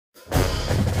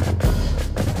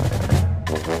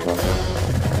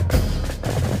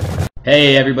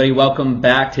Hey everybody, welcome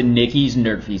back to Nicky's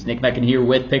NRFIs. Nick Meckin here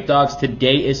with Pickdawgz.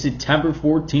 Today is September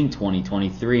 14,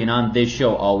 2023, and on this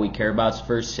show, all we care about is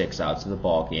first 6 outs of the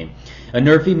ball game. A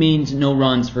NRFI means no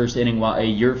runs first inning, while a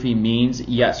YRFI means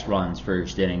yes runs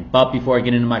first inning. But before I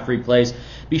get into my free plays,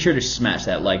 be sure to smash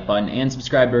that like button and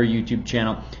subscribe to our YouTube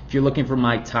channel. If you're looking for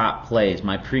my top plays,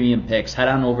 my premium picks, head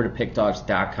on over to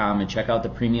Pickdawgz.com and check out the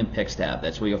premium picks tab.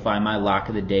 That's where you'll find my lock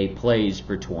of the day plays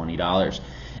for $20.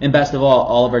 And best of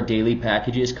all of our daily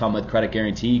packages come with credit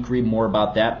guarantee. You can read more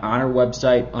about that on our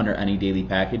website under any daily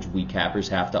package we cappers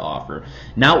have to offer.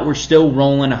 Now we're still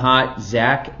rolling hot.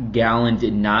 Zach Gallen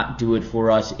did not do it for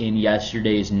us in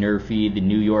yesterday's NRFI. The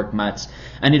New York Mets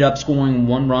ended up scoring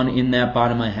 1 run in that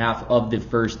bottom half of the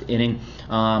first inning.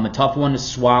 A tough one to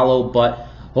swallow, but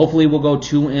hopefully we'll go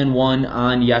 2-1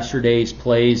 on yesterday's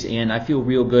plays, and I feel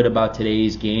real good about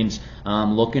today's games.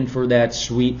 Looking for that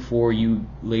sweep for you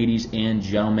ladies and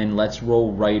gentlemen. Let's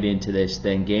roll right into this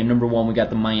thing. Game number 1, we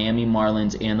got the Miami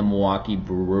Marlins and the Milwaukee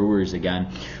Brewers again.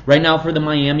 Right now for the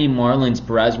Miami Marlins,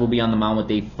 Perez will be on the mound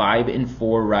with a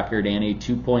 5-4 record and a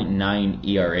 2.9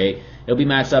 ERA. He'll be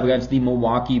matched up against the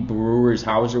Milwaukee Brewers,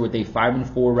 Hauser, with a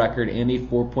 5-4 record and a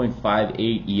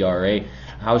 4.58 ERA.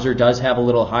 Hauser does have a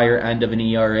little higher end of an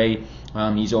ERA.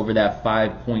 He's over that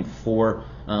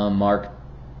 5.4 mark.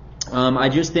 I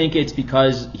just think it's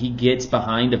because he gets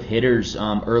behind of hitters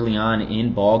early on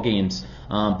in ball games,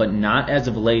 but not as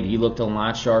of late. He looked a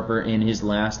lot sharper in his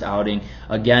last outing.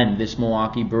 Again, this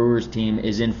Milwaukee Brewers team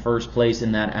is in first place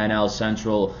in that NL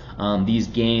Central. These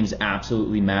games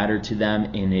absolutely matter to them,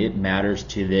 and it matters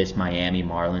to this Miami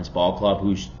Marlins ball club,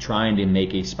 who's trying to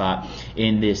make a spot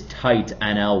in this tight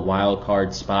NL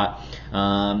wildcard spot.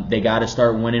 They got to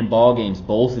start winning ball games,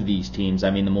 both of these teams.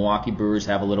 I mean, the Milwaukee Brewers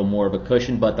have a little more of a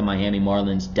cushion, but the Miami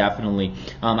Marlins definitely.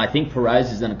 I think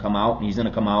Perez is going to come out, and he's going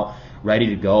to come out ready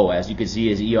to go. As you can see,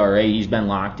 his ERA, he's been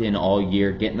locked in all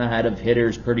year, getting ahead of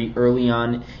hitters pretty early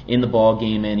on in the ball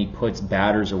game, and he puts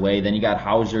batters away. Then you got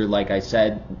Hauser, like I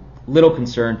said, little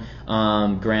concern,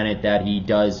 granted that he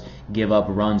does give up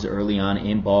runs early on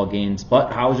in ball games,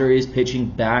 but Hauser is pitching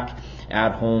back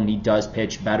at home. He does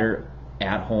pitch better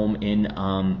at home in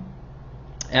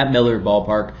at Miller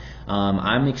Ballpark.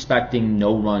 I'm expecting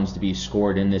no runs to be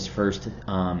scored in this first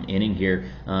inning here.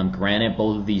 Granted,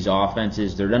 both of these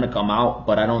offenses, they're going to come out,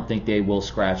 but I don't think they will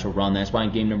scratch a run. That's why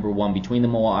in game number 1 between the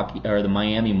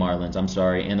Miami Marlins,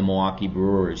 and the Milwaukee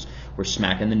Brewers, we're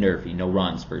smacking the NRFI. No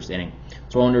runs first inning.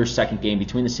 Let's roll into our second game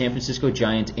between the San Francisco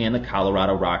Giants and the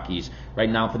Colorado Rockies. Right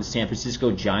now for the San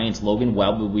Francisco Giants, Logan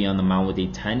Webb will be on the mound with a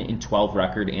 10-12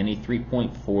 record and a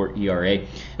 3.4 ERA.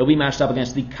 He'll be matched up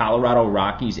against the Colorado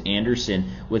Rockies, Anderson,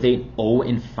 with a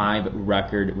 0-5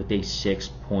 record with a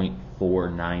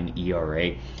 6.49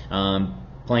 ERA.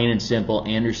 Plain and simple,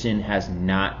 Anderson has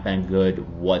not been good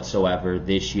whatsoever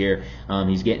this year.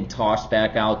 He's getting tossed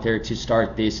back out there to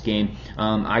start this game.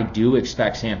 I do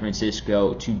expect San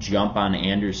Francisco to jump on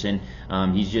Anderson.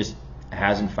 He's just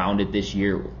hasn't found it this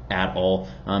year at all.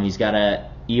 He's got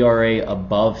a ERA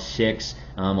above 6,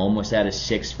 almost at a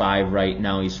 6.5 right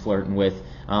now he's flirting with.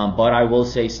 But I will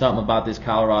say something about this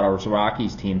Colorado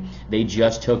Rockies team. They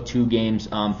just took 2 games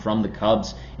from the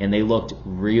Cubs, and they looked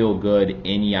real good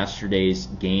in yesterday's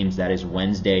games. That is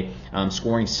Wednesday,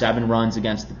 scoring 7 runs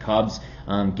against the Cubs,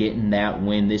 getting that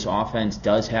win. This offense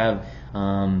does have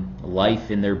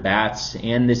life in their bats,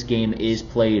 and this game is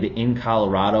played in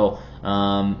Colorado.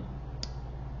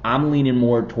 I'm leaning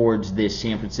more towards this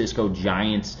San Francisco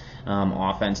Giants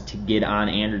offense to get on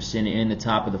Anderson in the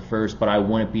top of the first, but I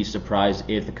wouldn't be surprised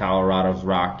if the Colorado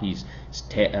Rockies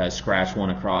scratch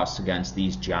one across against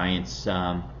these Giants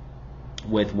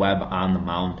with Webb on the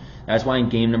mound. That's why in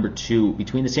game number 2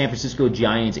 between the San Francisco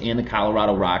Giants and the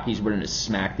Colorado Rockies, we're going to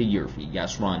smack the YRFI.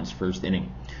 Yes runs first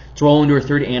inning. Let's roll into our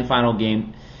third and final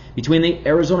game between the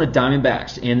Arizona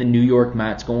Diamondbacks and the New York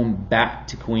Mets, going back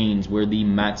to Queens where the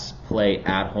Mets play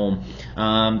at home.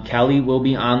 Kelly will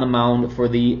be on the mound for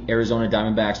the Arizona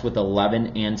Diamondbacks with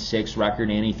 11-6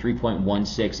 record and a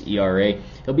 3.16 ERA.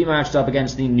 He'll be matched up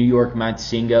against the New York Mets,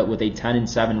 Singa, with a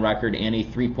 10-7 record and a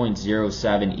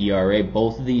 3.07 ERA.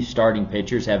 Both of these starting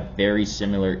pitchers have very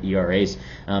similar ERAs,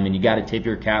 and you got to tip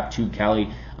your cap to Kelly.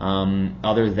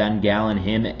 Other than Gallen,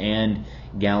 him and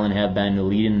Gallen have been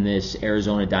leading this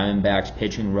Arizona Diamondbacks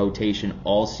pitching rotation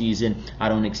all season. I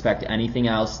don't expect anything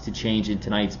else to change in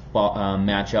tonight's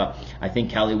matchup. I think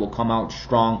Kelly will come out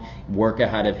strong, work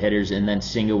ahead of hitters, and then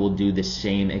Singa will do the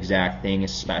same exact thing,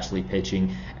 especially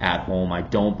pitching at home. I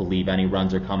don't believe any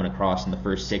runs are coming across in the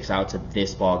first 6 outs of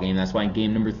this ball game. That's why in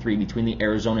game number 3 between the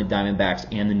Arizona Diamondbacks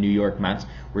and the New York Mets,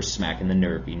 we're smacking the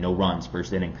NRFI. No runs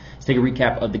first inning. Let's take a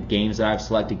recap of the games that I've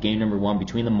selected to game number 1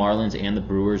 between the Marlins and the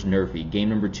Brewers, NRFI. Game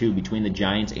number 2 between the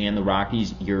Giants and the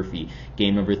Rockies, YRFI.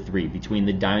 Game number 3 between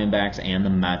the Diamondbacks and the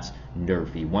Mets,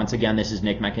 NRFI. Once again, this is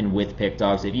Nick Meckin with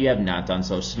Pickdawgz. If you have not done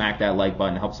so, smack that like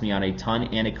button. It helps me out a ton,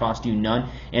 and it costs you none.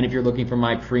 And if you're looking for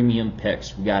my premium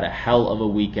picks, we got a hell of a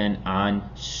weekend on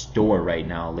store right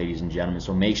now, ladies and gentlemen.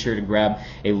 So make sure to grab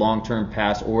a long-term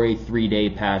pass or a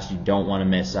 3-day pass. You don't want to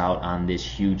miss out on this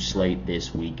huge slate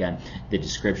this weekend. The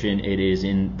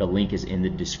link is in the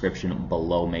description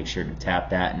below. Make sure to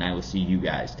tap that, and I will see you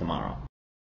guys tomorrow.